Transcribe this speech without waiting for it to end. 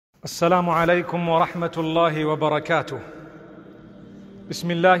السلام عليكم ورحمة الله وبركاته.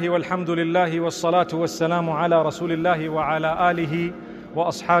 بسم الله والحمد لله والصلاة والسلام على رسول الله وعلى آله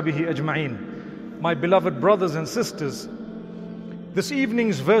وأصحابه أجمعين. My beloved brothers and sisters, this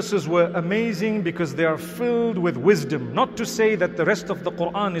evening's verses were amazing because they are filled with wisdom. Not to say that the rest of the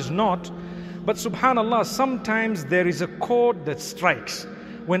Quran is not, but subhanallah, sometimes there is a chord that strikes.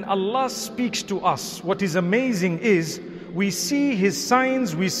 When Allah speaks to us, what is amazing is we see His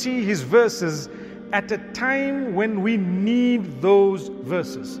signs, we see His verses at a time when we need those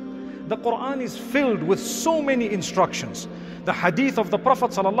verses. The Quran is filled with so many instructions. The hadith of the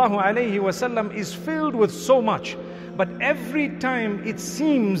Prophet ﷺ is filled with so much. But every time it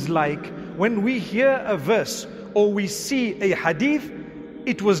seems like when we hear a verse or we see a hadith,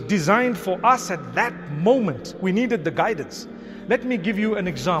 it was designed for us at that moment. We needed the guidance. Let me give you an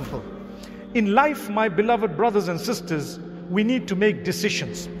example. In life, my beloved brothers and sisters, we need to make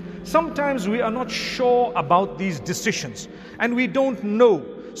decisions. Sometimes we are not sure about these decisions and we don't know.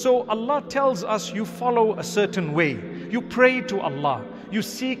 So Allah tells us you follow a certain way. You pray to Allah. You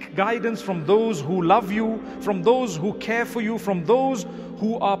seek guidance from those who love you, from those who care for you, from those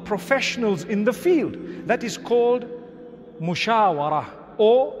who are professionals in the field. That is called mushawara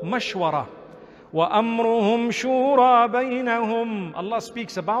or mashwara. وَأَمْرُهُمْ شُورَى بَيْنَهُمْ. Allah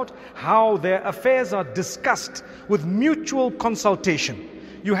speaks about how their affairs are discussed with mutual consultation.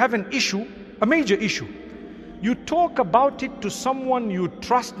 You have an issue, a major issue. You talk about it to someone you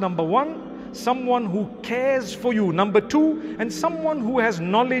trust, number one, someone who cares for you, number two, and someone who has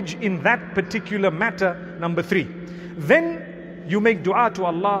knowledge in that particular matter, number three. Then you make dua to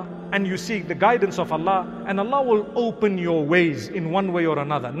Allah and you seek the guidance of Allah, and Allah will open your ways in one way or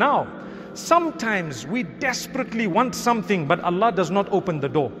another. Now, sometimes we desperately want something, but Allah does not open the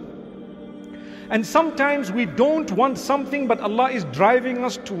door. And sometimes we don't want something, but Allah is driving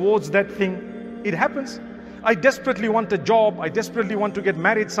us towards that thing. It happens. I desperately want a job. I desperately want to get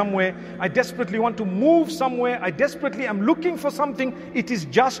married somewhere. I desperately want to move somewhere. I desperately am looking for something. It is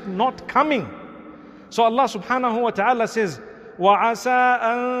just not coming. So Allah subhanahu wa ta'ala says, وَعَسَىٰ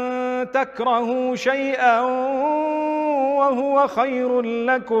أَن تَكْرَهُوا شَيْئًا وَهُوَ خَيْرٌ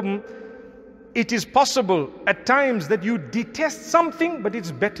لَكُمْ. It is possible at times that you detest something, but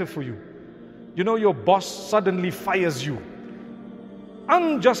it's better for you. You know, your boss suddenly fires you,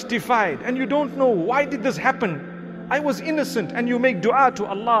 unjustified, and you don't know why did this happen. I was innocent, and you make dua to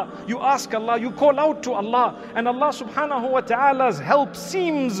Allah, you ask Allah, you call out to Allah, and Allah subhanahu wa ta'ala's help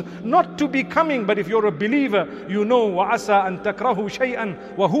seems not to be coming. But if you're a believer, you know, وَعَسَىٰ أَن تَكْرَهُوا شَيْئًا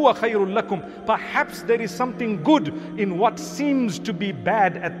وَهُوَ خَيْرٌ لَكُمْ. Perhaps there is something good in what seems to be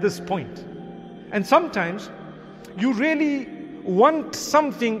bad at this point. And sometimes you really want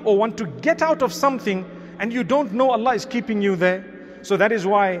something or want to get out of something and you don't know Allah is keeping you there. So that is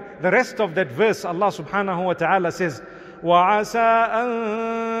why the rest of that verse, Allah subhanahu wa ta'ala says, وَعَسَىٰ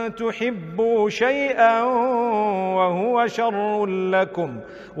أَن تُحِبُّوا شَيْئًا وَهُوَ شَرٌّ لَكُمْ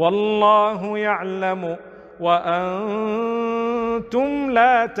وَاللَّهُ يَعْلَمُ وَأَنْتُمْ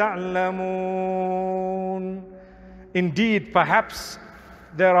لَا تَعْلَمُونَ. Indeed, perhaps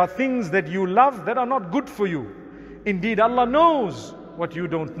there are things that you love that are not good for you. Indeed, Allah knows what you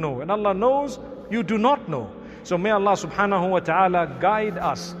don't know, and Allah knows you do not know. So may Allah subhanahu wa ta'ala guide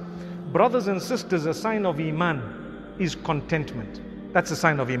us. Brothers and sisters, a sign of Iman is contentment. That's a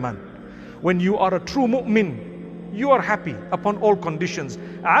sign of Iman. When you are a true mu'min, you are happy upon all conditions.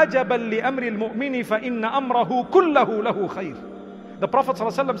 عَجَبًا لِأَمْرِ الْمُؤْمِنِ فَإِنَّ أَمْرَهُ كُلَّهُ لَهُ خَيْرٌ. The Prophet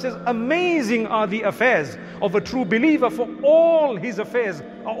ﷺ says, amazing are the affairs of a true believer, for all his affairs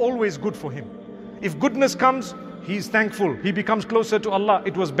are always good for him. If goodness comes, he is thankful. He becomes closer to Allah.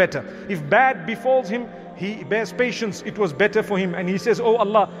 It was better. If bad befalls him, he bears patience. It was better for him. And he says, oh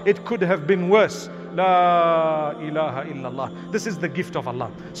Allah, it could have been worse. La ilaha illallah. This is the gift of Allah.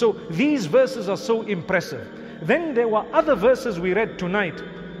 So these verses are so impressive. Then there were other verses we read tonight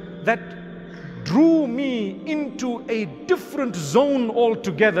that drew me into a different zone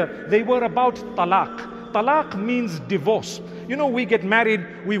altogether. They were about talaq. Talaq means divorce. You know, we get married,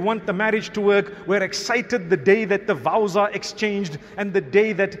 we want the marriage to work, we're excited the day that the vows are exchanged and the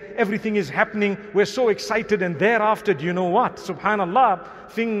day that everything is happening, we're so excited, and thereafter, do you know what? Subhanallah,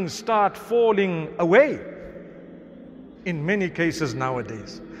 things start falling away. In many cases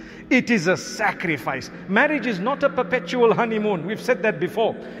nowadays. It is a sacrifice. Marriage is not a perpetual honeymoon. We've said that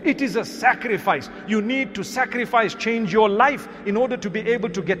before. It is a sacrifice. You need to sacrifice, change your life in order to be able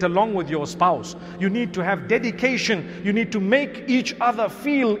to get along with your spouse. You need to have dedication. You need to make each other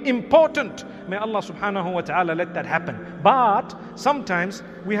feel important. May Allah subhanahu wa ta'ala let that happen. But sometimes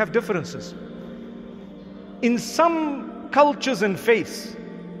we have differences. In some cultures and faiths,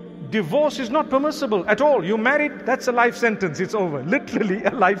 Divorce is not permissible at all. You married, that's a life sentence. It's over. Literally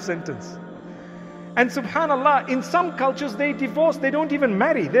a life sentence. And subhanallah, in some cultures they divorce, they don't even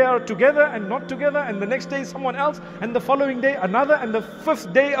marry. They are together and not together, and the next day someone else, and the following day another, and the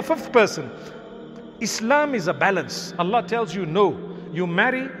fifth day a fifth person. Islam is a balance. Allah tells you no. You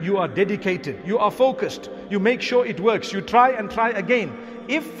marry, you are dedicated, you are focused, you make sure it works, you try and try again.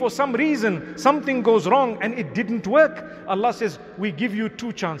 If for some reason something goes wrong and it didn't work, Allah says, we give you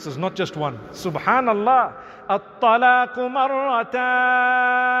 2 chances, not just 1. Subhanallah. الطلاق مرتان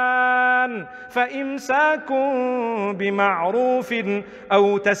فإمساك بمعروف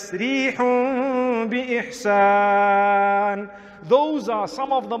أو تسريح بإحسان. Those are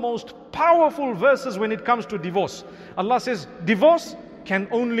some of the most powerful verses when it comes to divorce. Allah says, divorce can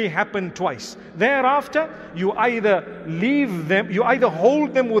only happen twice. Thereafter, you either leave them, you either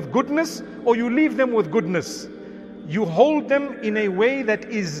hold them with goodness or you leave them with goodness. You hold them in a way that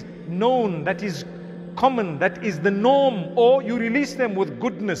is known, that is common, that is the norm, or you release them with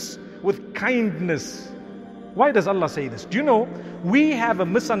goodness, with kindness. Why does Allah say this? Do you know, we have a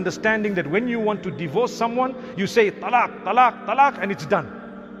misunderstanding that when you want to divorce someone, you say talaq, talaq, talaq, and it's done.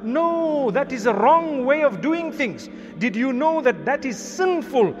 No, that is a wrong way of doing things. Did you know that that is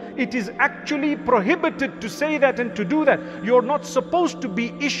sinful? It is actually prohibited to say that and to do that. You're not supposed to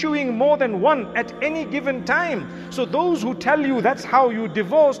be issuing more than 1 at any given time. So those who tell you that's how you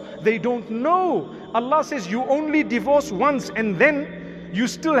divorce, they don't know. Allah says you only divorce once, and then you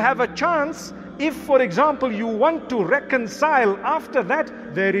still have a chance. If, for example, you want to reconcile after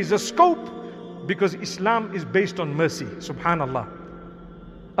that, there is a scope, because Islam is based on mercy. Subhanallah.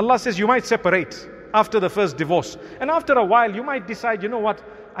 Allah says you might separate after the first divorce, and after a while you might decide, you know what,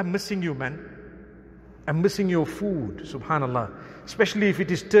 I'm missing you, man. I'm missing your food. Subhanallah. Especially if it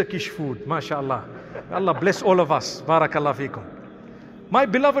is Turkish food. MashaAllah. Allah bless all of us. Barakallah feekum. My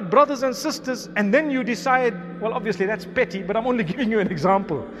beloved brothers and sisters, and then you decide, well, obviously that's petty, but I'm only giving you an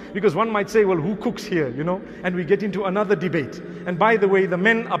example, because one might say, well, who cooks here, you know? And we get into another debate. And by the way, the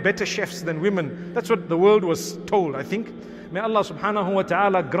men are better chefs than women. That's what the world was told, I think. May Allah subhanahu wa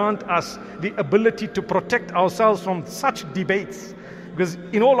ta'ala grant us the ability to protect ourselves from such debates. Because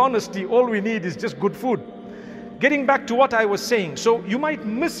in all honesty, all we need is just good food. Getting back to what I was saying, so you might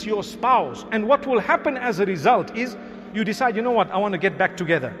miss your spouse, and what will happen as a result is, you decide, you know what, I want to get back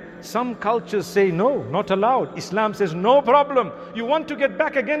together. Some cultures say, no, not allowed. Islam says, no problem. You want to get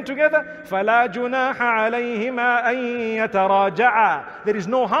back again together? فَلَا جُنَاحَ عَلَيْهِمَا أَن يَتَرَاجَعَا. There is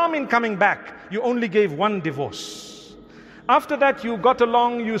no harm in coming back. You only gave 1 divorce. After that, you got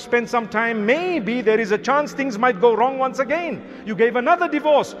along, you spent some time, maybe there is a chance things might go wrong once again. You gave another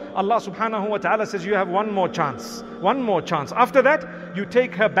divorce. Allah subhanahu wa ta'ala says you have 1 more chance. 1 more chance. After that, you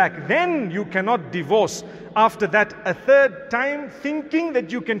take her back. Then you cannot divorce. After that, a 3rd time, thinking that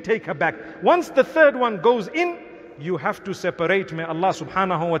you can take her back. Once the 3rd one goes in, you have to separate. May Allah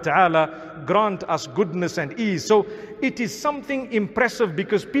subhanahu wa ta'ala grant us goodness and ease. So it is something impressive,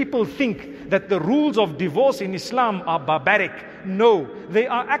 because people think that the rules of divorce in Islam are barbaric. No, they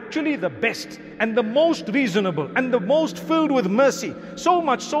are actually the best and the most reasonable and the most filled with mercy. So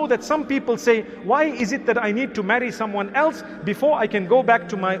much so that some people say, why is it that I need to marry someone else before I can go back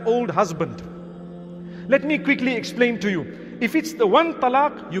to my old husband? Let me quickly explain to you. If it's the 1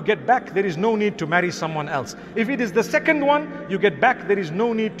 talaq, you get back, there is no need to marry someone else. If it is the 2nd one, you get back, there is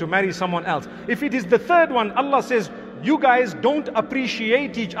no need to marry someone else. If it is the 3rd one, Allah says, you guys don't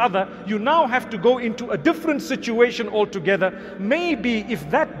appreciate each other, you now have to go into a different situation altogether. Maybe if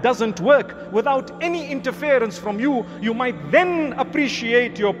that doesn't work, without any interference from you, you might then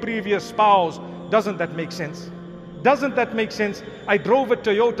appreciate your previous spouse. Doesn't that make sense? Doesn't that make sense? I drove a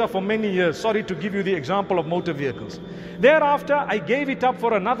Toyota for many years. Sorry to give you the example of motor vehicles. Thereafter, I gave it up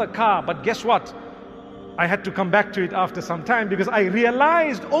for another car. But guess what? I had to come back to it after some time, because I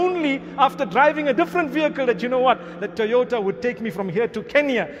realized only after driving a different vehicle that, you know what, the Toyota would take me from here to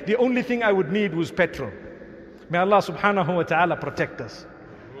Kenya. The only thing I would need was petrol. May Allah subhanahu wa ta'ala protect us.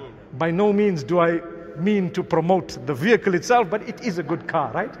 By no means do I mean to promote the vehicle itself, but it is a good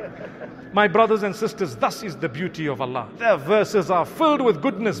car, right? My brothers and sisters, thus is the beauty of Allah. Their verses are filled with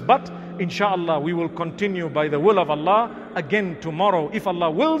goodness, but inshallah we will continue by the will of Allah again tomorrow, if Allah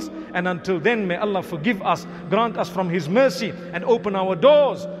wills. And until then, may Allah forgive us, grant us from His mercy, and open our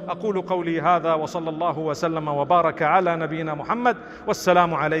doors. أقول قولي هذا وصلى الله وسلم وبارك على نبينا محمد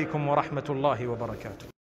والسلام عليكم ورحمة الله وبركاته.